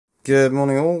Good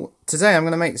morning all. Today I'm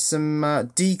going to make some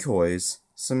decoys,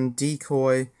 some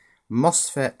decoy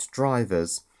MOSFET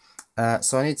drivers.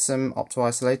 So I need some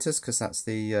opto-isolators because that's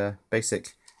the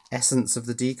basic essence of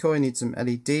the decoy. I need some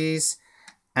LEDs,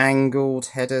 angled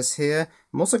headers here.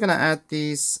 I'm also going to add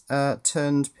these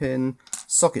turned pin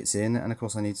sockets in, and of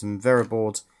course I need some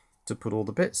Veriboard to put all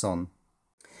the bits on.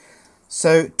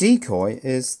 So decoy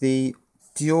is the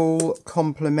dual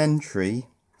complementary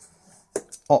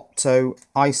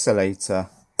opto-isolator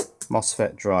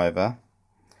MOSFET driver.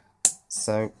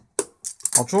 So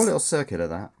I'll draw a little circuit of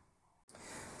that.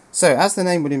 So as the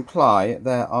name would imply,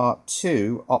 there are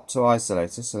two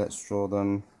opto-isolators. So let's draw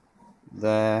them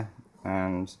there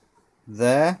and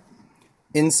there.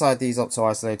 Inside these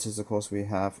opto-isolators, of course, we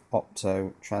have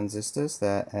opto transistors.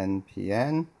 They're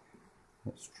NPN.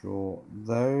 Let's draw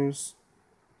those.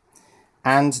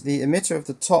 And the emitter of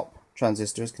the top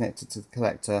transistor is connected to the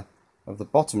collector of the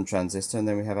bottom transistor, and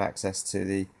then we have access to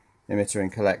the emitter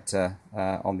and collector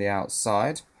on the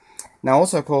outside. Now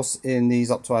also, of course, in these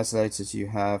opto-isolators you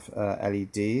have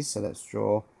LEDs, so let's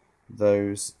draw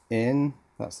those in.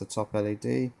 That's the top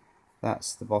LED,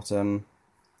 that's the bottom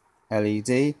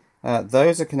LED.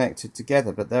 Those are connected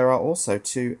together, but there are also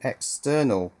two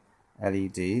external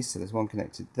LEDs, so there's one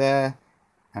connected there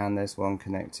and there's one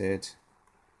connected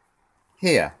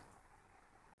here.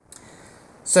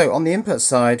 So on the input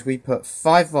side we put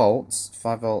 5 volts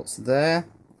there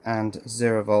and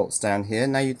 0 volts down here.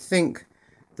 Now you'd think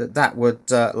that that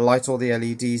would light all the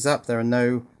LEDs up. There are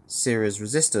no series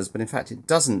resistors, but in fact it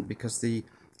doesn't, because the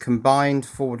combined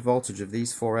forward voltage of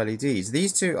these 4 LEDs,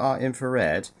 these two are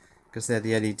infrared because they're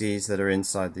the LEDs that are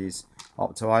inside these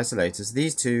opto-isolators.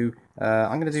 These two,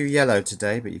 I'm going to do yellow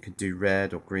today, but you could do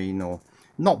red or green, or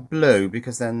not blue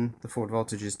because then the forward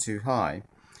voltage is too high.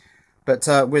 But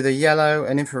with a yellow,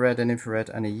 an infrared, and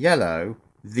a yellow,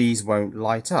 these won't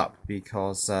light up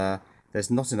because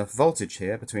there's not enough voltage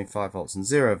here between 5 volts and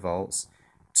 0 volts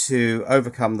to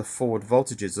overcome the forward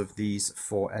voltages of these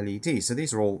 4 LEDs. So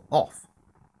these are all off.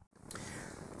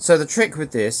 So the trick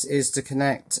with this is to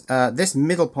connect this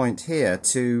middle point here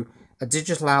to a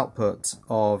digital output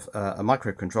of a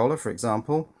microcontroller, for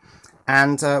example.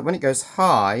 And when it goes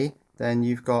high, then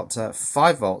you've got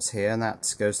 5 volts here, and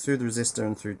that goes through the resistor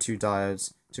and through 2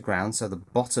 diodes to ground, so the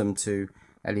bottom 2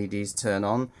 LEDs turn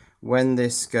on. When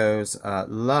this goes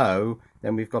low,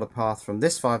 then we've got a path from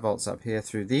this 5 volts up here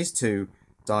through these 2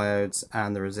 diodes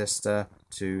and the resistor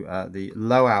to the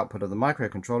low output of the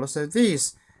microcontroller, so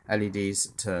these LEDs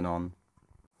turn on.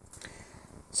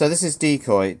 So this is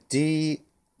decoy, DCOI,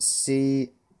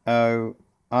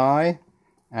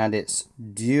 and it's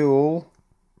dual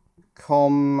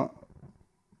complementary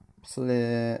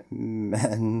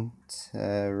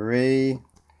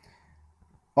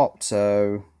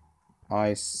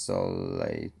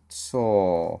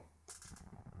opto-isolator.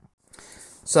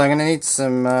 So I'm going to need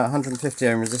some 150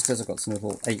 ohm resistors. I've got some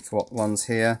little 8 watt ones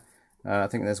here. I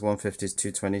think there's 150s,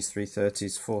 220s,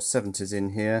 330s, 470s in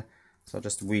here. So I'll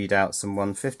just weed out some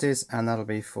 150s, and that'll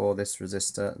be for this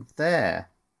resistor there.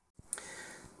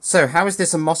 So how is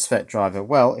this a MOSFET driver?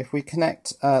 Well, if we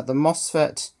connect the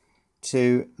MOSFET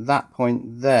to that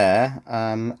point there,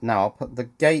 now I'll put the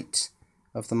gate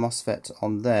of the MOSFET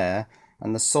on there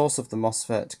and the source of the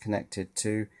MOSFET connected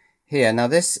to here. Now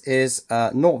this is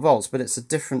 0 volts, but it's a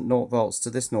different 0 volts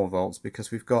to this 0 volts because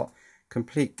we've got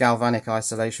complete galvanic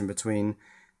isolation between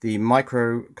the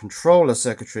microcontroller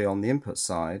circuitry on the input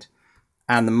side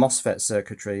and the MOSFET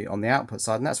circuitry on the output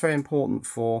side, and that's very important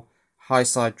for high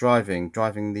side driving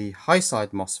the high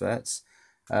side MOSFETs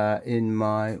in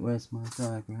my, where's my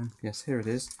diagram? Yes, here it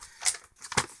is.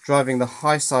 Driving the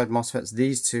high side MOSFETs,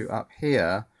 these two up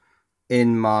here,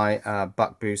 in my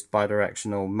buck boost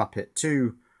bidirectional Muppet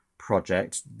 2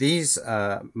 project. These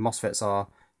MOSFETs are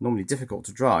normally difficult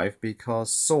to drive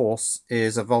because source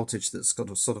is a voltage that's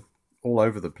got sort of all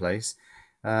over the place.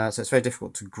 So it's very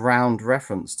difficult to ground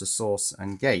reference to source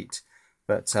and gate.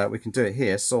 But we can do it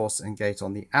here, source and gate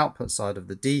on the output side of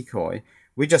the decoy.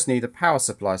 We just need a power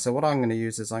supply. So what I'm going to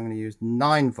use is I'm going to use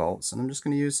 9 volts, and I'm just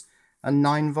going to use a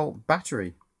 9 volt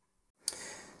battery.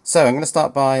 So I'm going to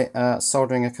start by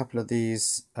soldering a couple of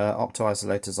these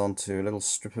opto-isolators onto a little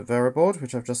strip of Veriboard,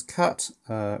 which I've just cut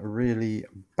really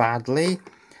badly.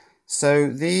 So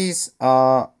these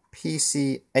are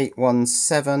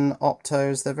PC817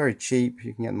 optos. They're very cheap.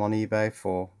 You can get them on eBay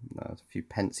for a few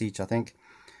pence each, I think.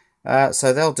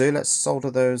 So they'll do. Let's solder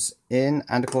those in.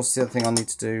 And of course the other thing I need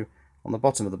to do on the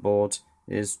bottom of the board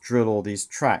is drill all these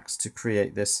tracks to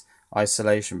create this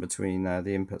isolation between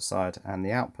the input side and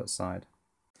the output side.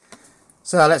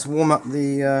 So let's warm up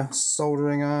the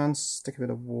soldering iron, stick a bit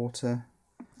of water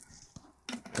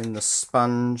in the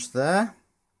sponge there.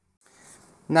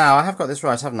 Now I have got this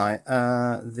right, haven't I?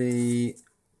 The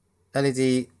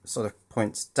LED sort of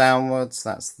points downwards,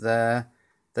 that's there.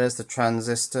 There's the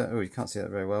transistor. Oh, you can't see that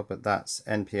very well, but that's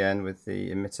NPN with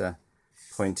the emitter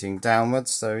pointing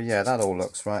downwards. So yeah, that all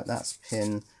looks right. That's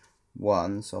pin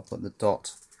 1, so I'll put the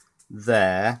dot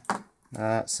there.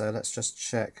 So let's just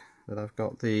check that I've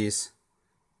got these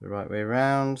the right way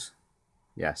around.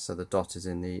 Yeah, so the dot is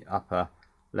in the upper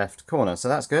left corner. So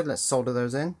that's good. Let's solder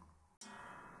those in.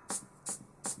 I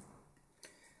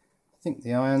think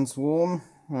the iron's warm.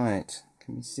 Right,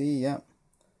 can you see? Yep.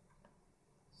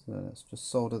 So let's just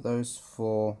solder those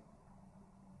for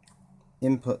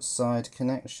input side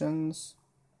connections.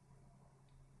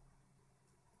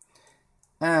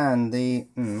 And the,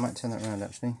 might turn that around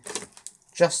actually,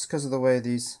 just because of the way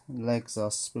these legs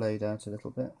are splayed out a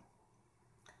little bit.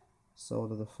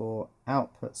 Solder the 4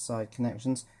 output side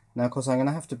connections. Now of course I'm going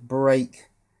to have to break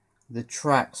the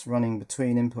tracks running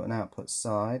between input and output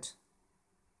side.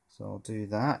 So I'll do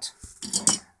that.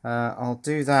 I'll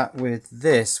do that with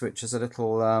this, which is a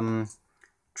little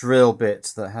drill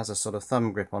bit that has a sort of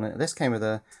thumb grip on it. This came with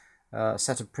a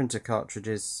set of printer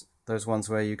cartridges, those ones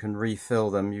where you can refill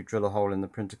them. You drill a hole in the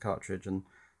printer cartridge and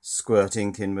squirt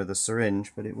ink in with a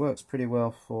syringe, but it works pretty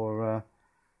well for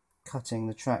cutting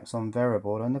the tracks on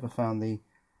Veriboard. I never found the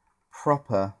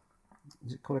proper,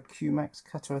 is it called a Qmax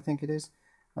cutter, I think it is?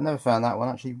 I never found that one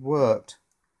actually worked.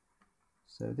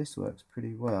 So this works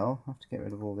pretty well. I have to get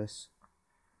rid of all this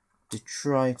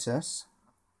detritus.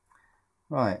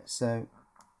 Right, so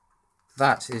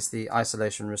that is the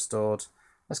isolation restored.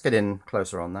 Let's get in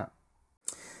closer on that.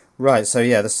 Right, so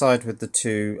yeah, the side with the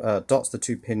 2 dots, the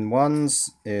 2 pin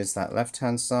 1s, is that left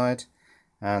hand side,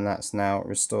 and that's now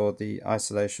restored the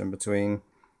isolation between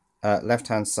left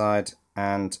hand side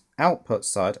and output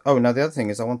side. Oh, now the other thing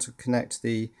is I want to connect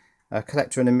the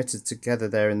collector and emitter together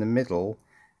there in the middle,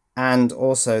 and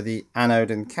also the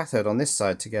anode and cathode on this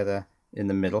side together in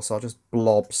the middle, so I'll just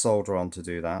blob solder on to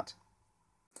do that.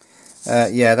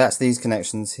 Yeah, that's these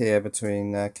connections here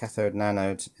between cathode and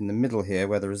anode in the middle here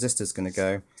where the resistor is going to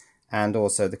go, and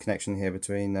also the connection here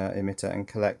between emitter and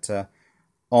collector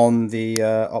on the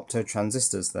opto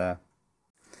transistors there.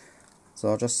 So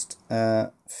I'll just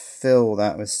fill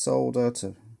that with solder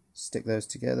to stick those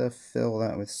together, fill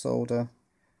that with solder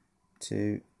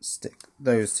to stick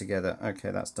those together.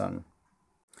 Okay, that's done.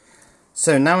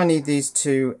 So now I need these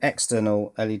 2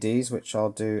 external LEDs, which I'll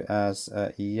do as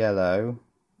yellow,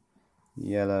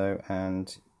 yellow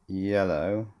and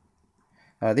yellow.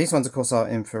 These ones of course are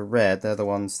infrared. They're the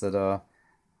ones that are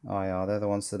IR. They're the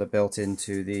ones that are built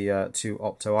into the 2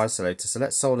 opto-isolators. So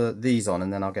let's solder these on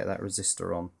and then I'll get that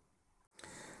resistor on.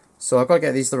 So I've got to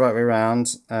get these the right way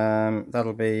around.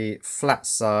 That'll be flat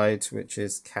side, which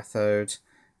is cathode,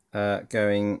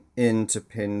 going into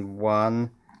pin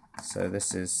 1. So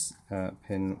this is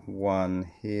pin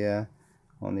 1 here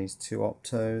on these 2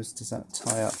 optos. Does that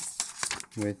tie up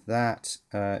with that?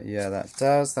 Yeah, that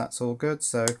does. That's all good.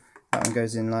 So that one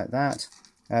goes in like that.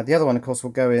 The other one, of course,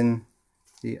 will go in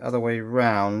the other way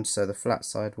round. So the flat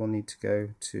side will need to go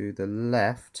to the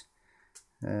left.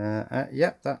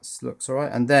 Yep, that looks all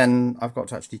right. And then I've got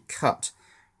to actually cut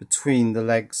between the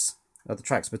legs, the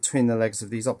tracks between the legs of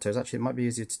these optos. Actually, it might be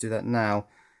easier to do that now.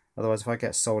 Otherwise, if I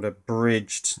get solder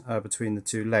bridged between the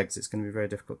 2 legs, it's going to be very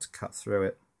difficult to cut through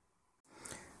it.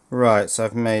 Right, so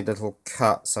I've made little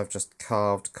cuts. I've just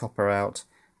carved copper out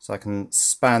so I can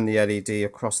span the LED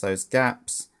across those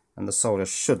gaps, and the solder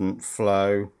shouldn't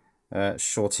flow,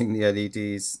 shorting the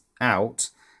LEDs out.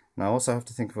 Now I also have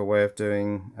to think of a way of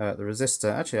doing the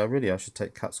resistor. Actually, I should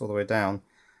take cuts all the way down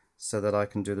so that I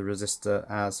can do the resistor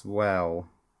as well.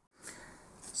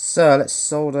 So let's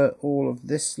solder all of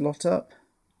this lot up.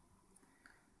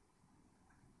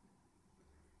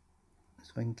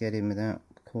 So I can get in without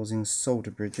causing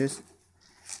solder bridges.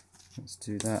 Let's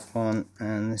do that one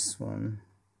and this one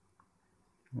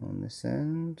on this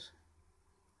end.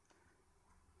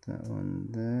 That one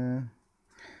there.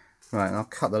 Right, and I'll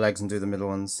cut the legs and do the middle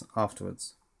ones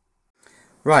afterwards.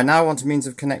 Right, now I want a means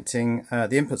of connecting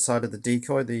the input side of the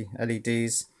DCOI, the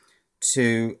LEDs,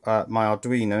 to my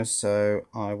Arduino. So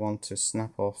I want to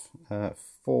snap off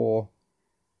 4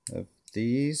 of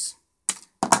these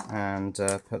and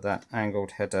put that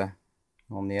angled header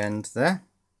on the end there.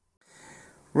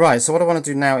 Right, so what I want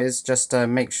to do now is just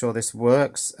make sure this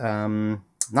works.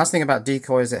 Nice thing about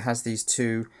DCOI is it has these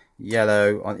 2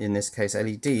 yellow, in this case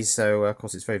LEDs, so of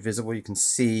course it's very visible. You can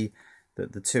see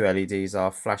that the 2 LEDs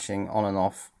are flashing on and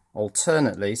off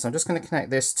alternately. So I'm just going to connect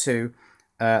this to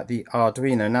the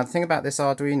Arduino. Now the thing about this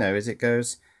Arduino is it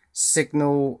goes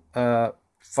signal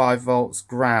 5 volts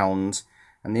ground,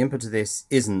 and the input of this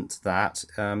isn't that.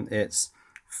 It's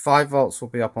 5 volts will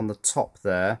be up on the top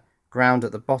there, ground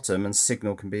at the bottom, and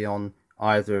signal can be on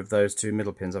either of those two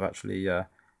middle pins. I've actually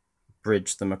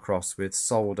bridged them across with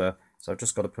solder, so I've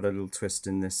just got to put a little twist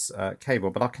in this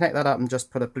cable, but I'll connect that up and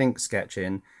just put a blink sketch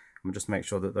in and just make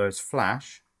sure that those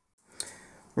flash.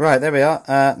 Right, there we are.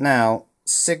 Now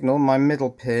signal, my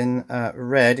middle pin,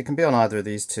 red, it can be on either of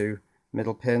these two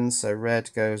middle pins, so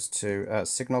red goes to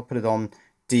signal. Put it on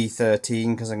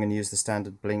D13 because I'm going to use the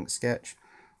standard blink sketch.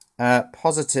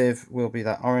 Positive will be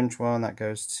that orange one, that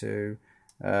goes to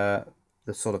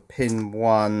the sort of pin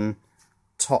 1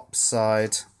 top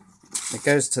side. It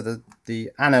goes to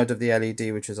the anode of the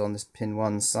LED, which is on this pin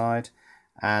 1 side,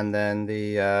 and then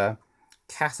the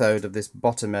cathode of this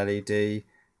bottom LED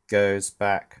goes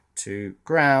back to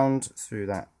ground through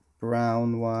that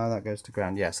brown wire. That goes to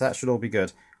ground. Yes, that should all be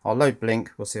good. I'll load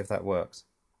blink, we'll see if that works.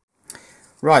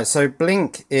 Right, so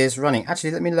blink is running.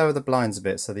 Actually, let me lower the blinds a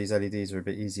bit so these LEDs are a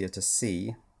bit easier to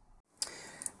see.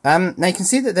 Now you can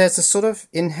see that there's a sort of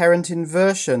inherent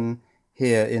inversion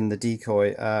here in the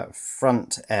DCOI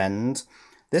front end.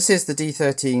 This is the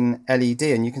D13 LED,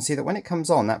 and you can see that when it comes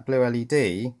on, that blue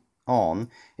LED on,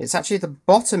 it's actually the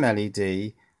bottom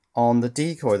LED on the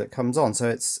DCOI that comes on. So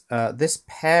it's this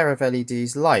pair of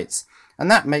LEDs lights, and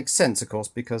that makes sense, of course,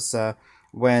 because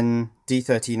when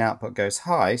D13 output goes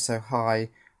high, so high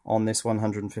on this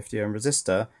 150 ohm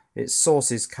resistor, it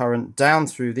sources current down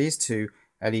through these two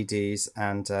LEDs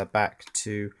and back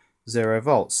to 0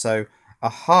 volts. So a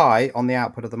high on the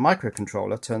output of the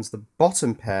microcontroller turns the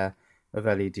bottom pair of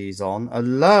LEDs on. A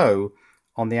low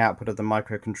on the output of the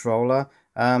microcontroller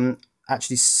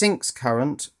actually sinks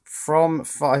current from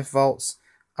 5 volts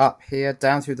up here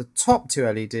down through the top two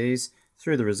LEDs,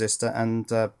 through the resistor, and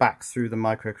back through the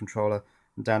microcontroller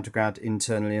and down to ground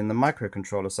internally in the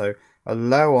microcontroller. So a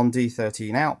low on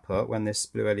D13 output, when this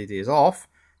blue LED is off,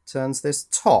 turns this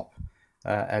top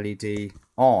LED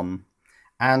on.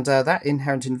 And that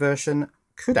inherent inversion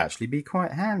could actually be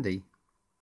quite handy.